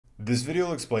This video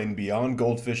will explain beyond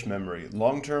Goldfish memory,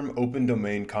 long-term open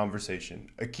domain conversation,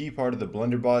 a key part of the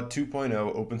BlenderBot 2.0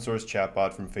 open source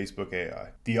chatbot from Facebook AI.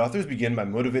 The authors begin by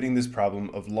motivating this problem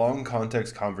of long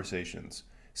context conversations.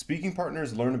 Speaking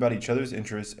partners learn about each other's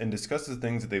interests and discuss the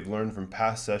things that they've learned from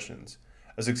past sessions.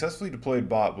 A successfully deployed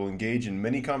bot will engage in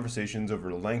many conversations over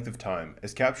a length of time,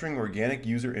 as capturing organic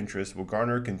user interest will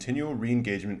garner continual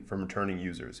re-engagement from returning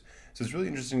users. So it's really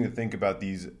interesting to think about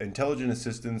these intelligent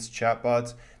assistants,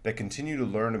 chatbots, that continue to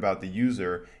learn about the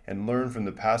user and learn from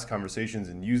the past conversations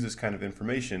and use this kind of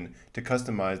information to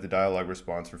customize the dialogue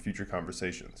response for future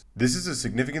conversations. This is a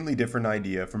significantly different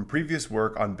idea from previous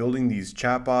work on building these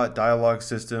chatbot, dialogue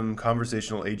system,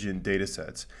 conversational agent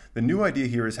datasets. The new idea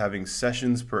here is having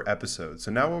sessions per episode. So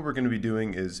now what we're going to be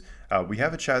doing is we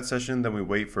have a chat session, then we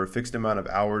wait for a fixed amount of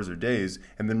hours or days,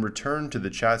 and then return to the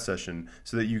chat session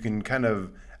so that you can kind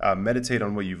of meditate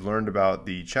on what you've learned about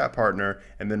the chat partner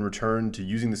and then return to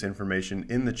using this information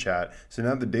in the chat. So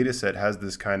now the data set has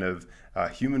this kind of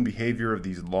human behavior of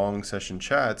these long session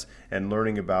chats and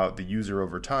learning about the user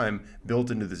over time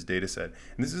built into this data set.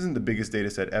 And this isn't the biggest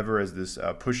data set ever, as this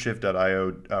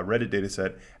pushshift.io Reddit data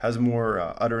set has more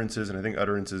utterances, and I think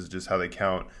utterances is just how they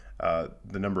count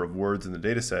the number of words in the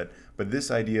data set. But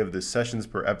this idea of the sessions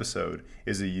per episode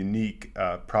is a unique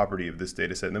property of this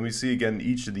data set. And then we see again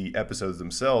each of the episodes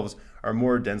themselves are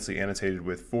more densely annotated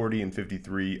with 40 and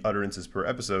 53 utterances per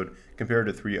episode compared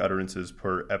to 3 utterances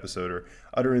per episode. Or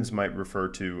utterance might refer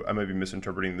to, I might be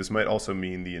misinterpreting, this might also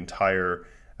mean the entire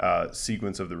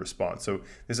sequence of the response. So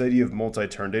this idea of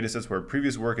multi-turn datasets, where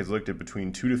previous work has looked at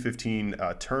between 2 to 15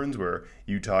 turns, where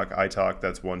you talk, I talk,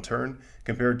 that's one turn,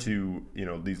 compared to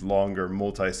these longer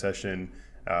multi-session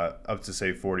up to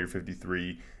say 40 or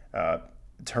 53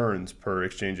 turns per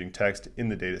exchanging text in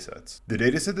the datasets. The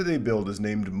dataset that they build is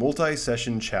named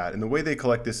multi-session chat, and the way they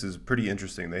collect this is pretty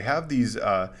interesting. They have these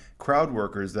crowd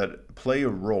workers that play a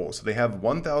role. So they have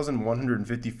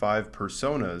 1,155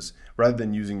 personas rather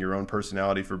than using your own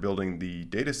personality for building the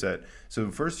dataset. So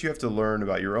first you have to learn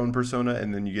about your own persona,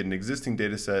 and then you get an existing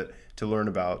dataset to learn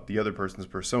about the other person's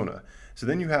persona. So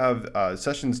then you have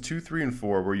sessions 2, 3, and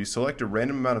 4 where you select a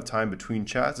random amount of time between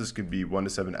chats. This could be 1 to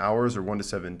 7 hours or 1 to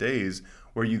 7 days,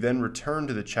 where you then return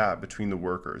to the chat between the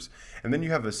workers. And then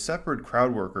you have a separate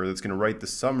crowd worker that's going to write the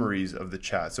summaries of the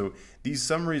chat. So these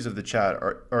summaries of the chat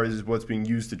is what's being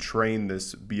used to train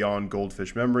this beyond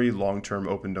Goldfish memory, long-term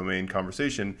open domain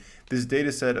conversation. This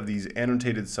data set of these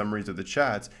annotated summaries of the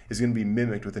chats is going to be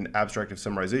mimicked with an abstractive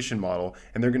summarization model,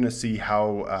 and they're going to see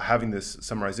how having this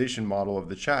summarization model of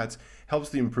the chats helps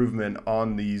the improvement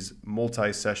on these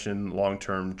multi-session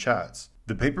long-term chats.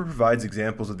 The paper provides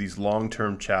examples of these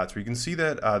long-term chats where you can see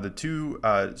that the two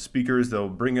speakers, they'll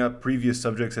bring up previous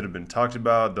subjects that have been talked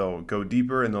about, they'll go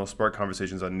deeper, and they'll spark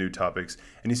conversations on new topics.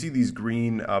 And you see these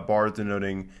green bars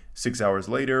denoting 6 hours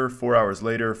later, 4 hours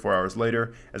later, 4 hours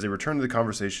later, as they return to the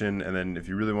conversation. And then if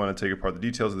you really want to take apart the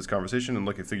details of this conversation and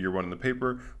look at figure 1 in the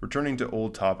paper, returning to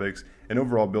old topics and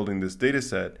overall building this data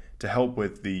set to help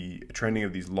with the training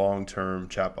of these long-term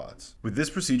chatbots. With this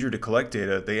procedure to collect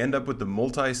data, they end up with the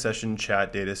multi-session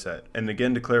chat data set. And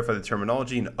again, to clarify the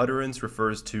terminology, an utterance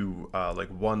refers to like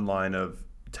one line of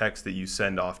text that you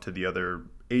send off to the other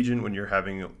agent when you're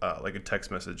having like a text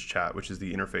message chat, which is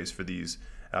the interface for these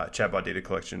chatbot data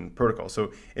collection protocol.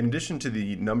 So in addition to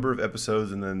the number of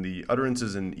episodes and then the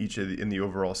utterances in each of in the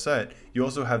overall set, you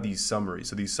also have these summaries.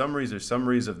 So these summaries are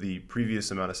summaries of the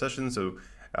previous amount of sessions. So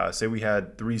say we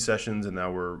had 3 sessions and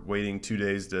now we're waiting 2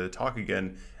 days to talk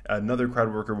again. Another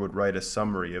crowd worker would write a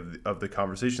summary of the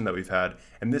conversation that we've had,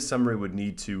 and this summary would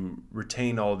need to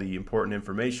retain all the important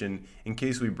information in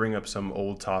case we bring up some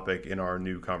old topic in our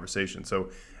new conversation. So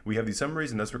we have these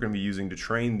summaries, and that's what we're going to be using to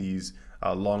train these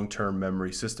long-term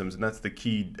memory systems, and that's the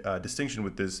key distinction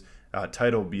with this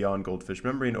title beyond Goldfish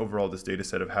memory. And overall, this data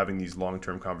set of having these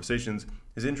long-term conversations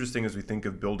is interesting as we think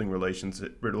of building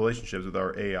relationships with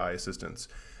our AI assistants.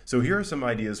 So here are some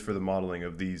ideas for the modeling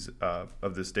of these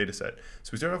of this data set. So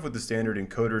we start off with the standard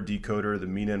encoder decoder, the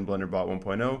Mina and BlenderBot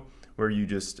 1.0, where you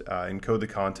just encode the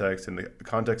context, and the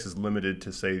context is limited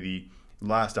to say the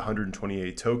last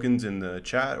 128 tokens in the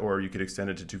chat, or you could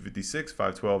extend it to 256,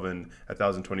 512, and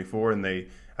 1024, and they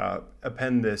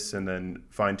append this and then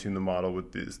fine-tune the model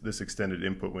with this extended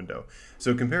input window.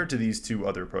 So compared to these two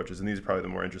other approaches, and these are probably the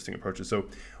more interesting approaches, so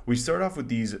we start off with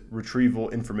these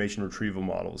information retrieval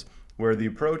models, where the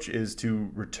approach is to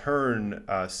return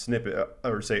snippet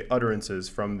or say utterances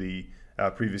from the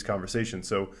previous conversation.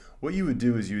 So what you would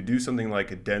do is you would do something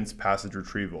like a dense passage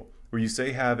retrieval, where you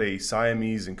say have a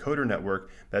Siamese encoder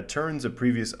network that turns a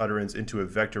previous utterance into a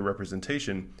vector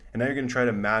representation, and now you're going to try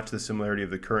to match the similarity of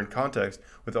the current context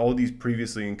with all these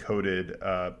previously encoded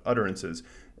utterances.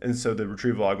 And so the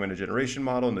Retrieval Augmented Generation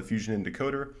model and the Fusion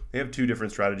Encoder, they have two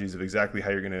different strategies of exactly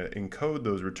how you're going to encode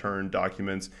those return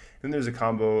documents. Then there's a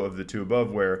combo of the two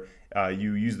above where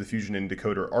you use the Fusion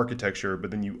Encoder architecture, but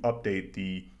then you update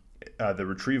the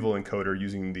Retrieval encoder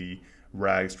using the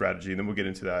RAG strategy, and then we'll get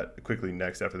into that quickly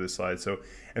next after this slide. So,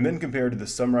 and then compared to the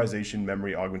summarization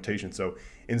memory augmentation. So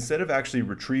instead of actually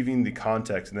retrieving the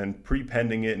context and then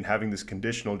prepending it and having this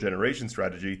conditional generation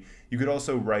strategy, you could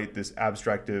also write this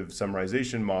abstractive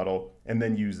summarization model and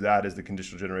then use that as the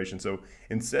conditional generation. So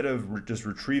instead of just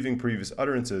retrieving previous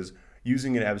utterances,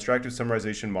 using an abstractive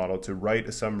summarization model to write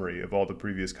a summary of all the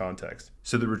previous context.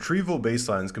 So the retrieval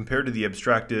baselines compared to the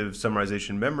abstractive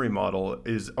summarization memory model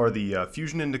are the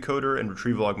Fusion Encoder and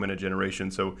Retrieval Augmented Generation.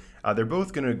 So they're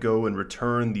both going to go and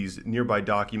return these nearby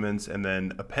documents and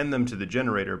then append them to the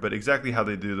generator, but exactly how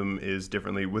they do them is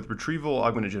differently. With Retrieval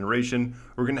Augmented Generation,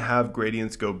 we're going to have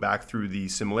gradients go back through the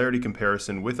similarity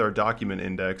comparison with our document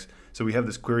index. So we have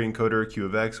this query encoder, Q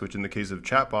of X, which in the case of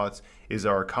chatbots is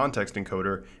our context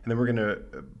encoder, and then we're going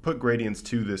to put gradients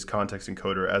to this context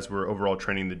encoder as we're overall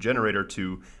training the generator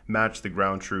to match the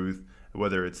ground truth,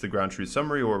 whether it's the ground truth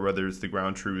summary or whether it's the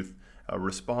ground truth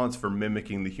response for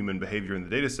mimicking the human behavior in the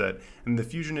data set. And the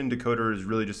Fusion Encoder is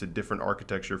really just a different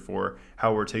architecture for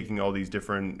how we're taking all these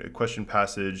different question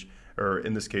passage, or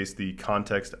in this case the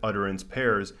context utterance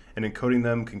pairs, and encoding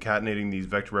them, concatenating these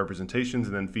vector representations,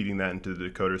 and then feeding that into the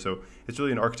decoder. So it's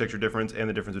really an architecture difference and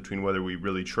the difference between whether we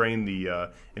really train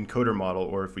the encoder model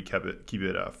or if we keep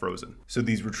it frozen. So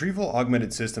these retrieval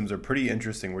augmented systems are pretty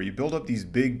interesting, where you build up these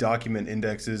big document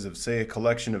indexes of, say, a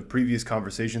collection of previous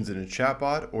conversations in a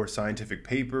chatbot or scientific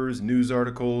papers, news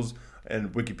articles,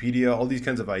 and Wikipedia, all these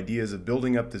kinds of ideas of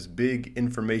building up this big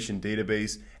information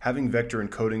database, having vector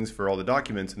encodings for all the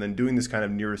documents, and then doing this kind of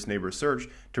nearest neighbor search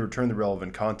to return the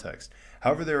relevant context.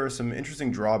 However, there are some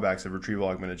interesting drawbacks of retrieval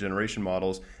augmented generation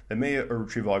models or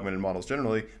retrieval augmented models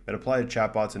generally, that apply to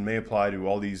chatbots and may apply to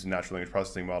all these natural language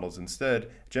processing models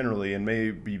instead, generally, and may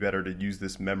be better to use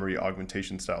this memory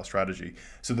augmentation style strategy.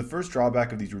 So the first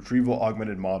drawback of these retrieval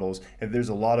augmented models is there's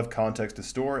a lot of context to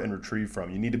store and retrieve from.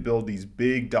 You need to build these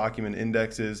big document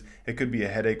indexes. It could be a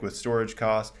headache with storage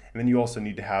costs, and then you also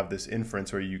need to have this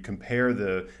inference where you compare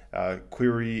the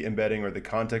query embedding or the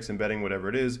context embedding, whatever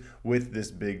it is, with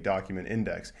this big document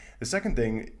index. The second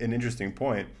thing, an interesting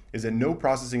point, is that no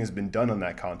processing has been done on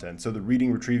that content. So the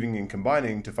reading, retrieving, and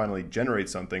combining to finally generate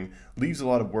something leaves a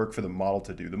lot of work for the model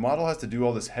to do. The model has to do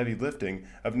all this heavy lifting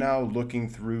of now looking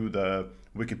through the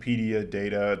Wikipedia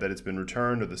data that it's been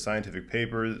returned or the scientific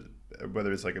papers,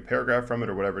 whether it's like a paragraph from it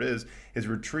or whatever it is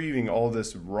retrieving all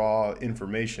this raw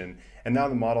information. And now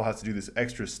the model has to do this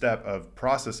extra step of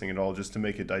processing it all just to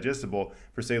make it digestible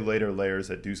for, say, later layers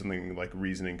that do something like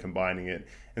reasoning, combining it,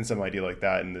 and some idea like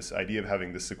that. And this idea of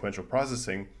having this sequential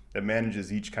processing that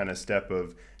manages each kind of step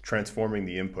of transforming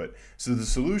the input. So the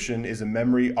solution is a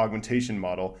memory augmentation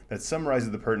model that summarizes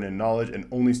the pertinent knowledge and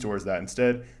only stores that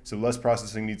instead. So less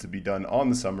processing needs to be done on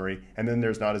the summary, and then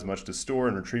there's not as much to store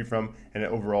and retrieve from, and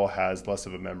it overall has less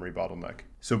of a memory bottleneck.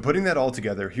 So putting that all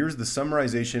together, here's the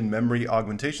summarization memory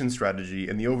augmentation strategy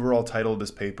and the overall title of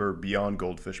this paper, Beyond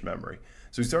Goldfish Memory.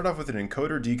 So we start off with an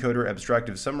encoder, decoder,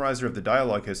 abstractive summarizer of the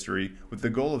dialogue history with the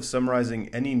goal of summarizing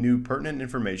any new pertinent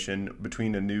information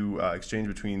between a new exchange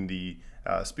between the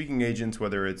speaking agents,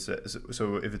 whether it's,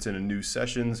 so if it's in a new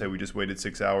session, say we just waited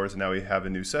 6 hours and now we have a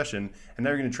new session, and now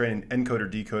you're going to train an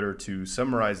encoder, decoder to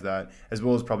summarize that, as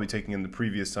well as probably taking in the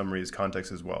previous summary as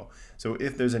context as well. So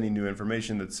if there's any new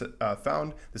information that's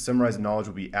found, the summarized knowledge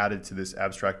will be added to this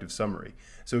abstractive summary.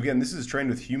 So again, this is trained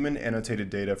with human annotated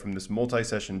data from this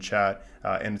multi-session chat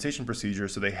annotation procedure,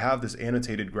 so they have this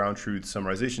annotated ground truth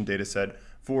summarization data set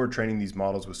for training these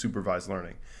models with supervised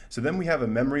learning. So then we have a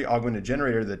memory augmented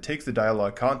generator that takes the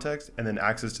dialogue context and then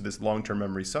access to this long-term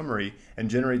memory summary and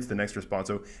generates the next response.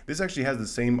 So this actually has the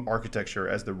same architecture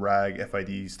as the RAG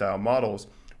FID style models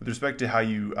with respect to how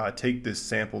you take this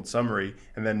sampled summary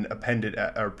and then append it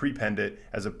or prepend it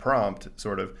as a prompt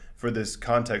sort of for this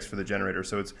context for the generator.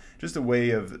 So it's just a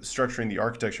way of structuring the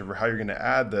architecture for how you're going to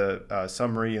add the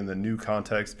summary and the new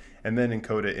context and then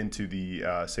encode it into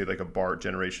the, say, like a BART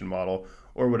generation model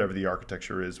or whatever the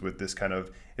architecture is with this kind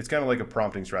of, it's kind of like a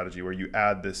prompting strategy where you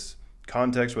add this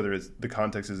context, whether it's the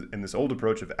context is in this old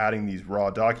approach of adding these raw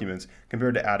documents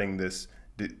compared to adding this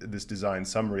this design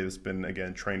summary that's been,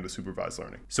 again, trained with supervised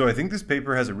learning. So I think this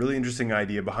paper has a really interesting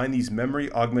idea behind these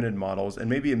memory augmented models and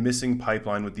maybe a missing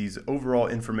pipeline with these overall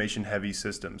information heavy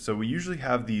systems. So we usually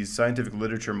have these scientific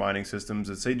literature mining systems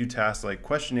that say do tasks like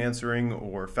question answering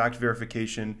or fact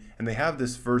verification, and they have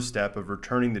this first step of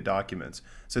returning the documents.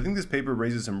 So I think this paper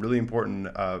raises some really important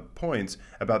points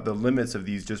about the limits of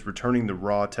these just returning the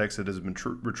raw text that has been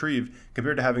retrieved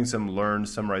compared to having some learned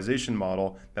summarization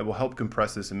model that will help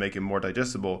compress this and make it more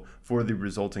digestible for the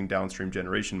resulting downstream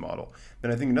generation model.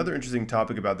 And I think another interesting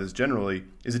topic about this generally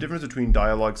is the difference between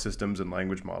dialogue systems and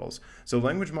language models. So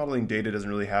language modeling data doesn't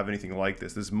really have anything like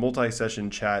this. This multi-session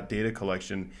chat data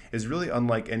collection is really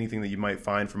unlike anything that you might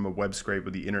find from a web scrape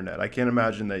with the internet. I can't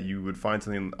imagine that you would find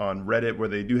something on Reddit where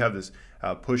they do have this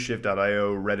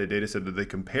pushshift.io Reddit dataset that they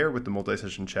compare with the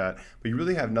multi-session chat, but you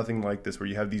really have nothing like this where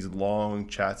you have these long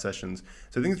chat sessions.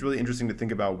 So I think it's really interesting to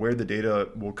think about where the data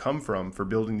will come from for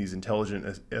building these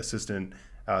intelligent assistant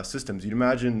systems. You'd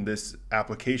imagine this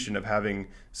application of having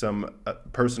some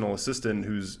personal assistant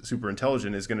who's super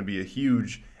intelligent is going to be a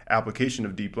huge application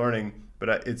of deep learning,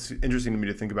 but it's interesting to me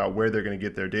to think about where they're going to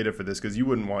get their data for this, because you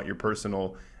wouldn't want your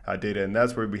personal data, and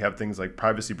that's where we have things like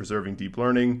privacy preserving deep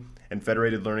learning and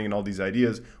federated learning and all these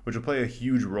ideas, which will play a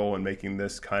huge role in making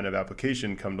this kind of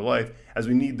application come to life, as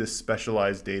we need this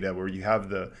specialized data where you have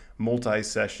the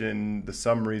multi-session, the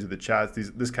summaries of the chats,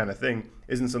 this kind of thing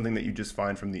isn't something that you just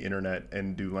find from the internet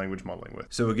and do language modeling with.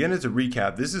 So again, as a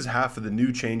recap, this is half of the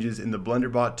new changes in the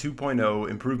BlenderBot 2.0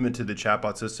 improvement to the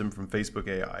chatbot system from Facebook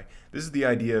AI. This is the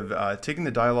idea of taking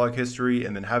the dialogue history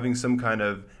and then having some kind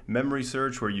of memory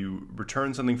search where you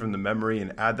return something from the memory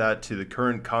and add that to the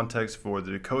current context for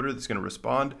the decoder that's going to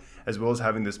respond, as well as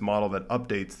having this model that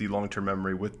updates the long-term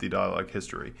memory with the dialogue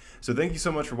history. So thank you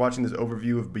so much for watching this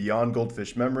overview of Beyond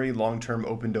Goldfish Memory, long-term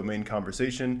open domain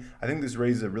conversation. I think this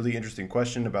raises a really interesting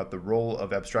question about the role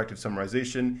of abstractive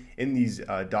summarization in these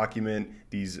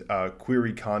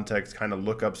query context kind of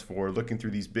lookups for looking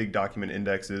through these big document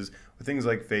indexes with things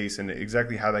like face, and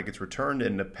exactly how that gets returned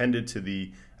and appended to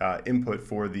the input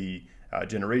for the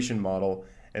generation model,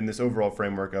 and this overall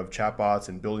framework of chatbots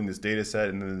and building this data set,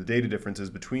 and then the data differences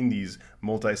between these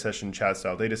multi-session chat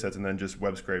style data sets and then just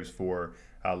web scrapes for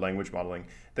language modeling.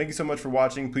 Thank you so much for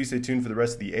watching. Please stay tuned for the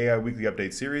rest of the AI Weekly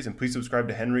Update series, and please subscribe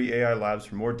to Henry AI Labs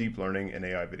for more deep learning and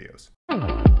AI videos.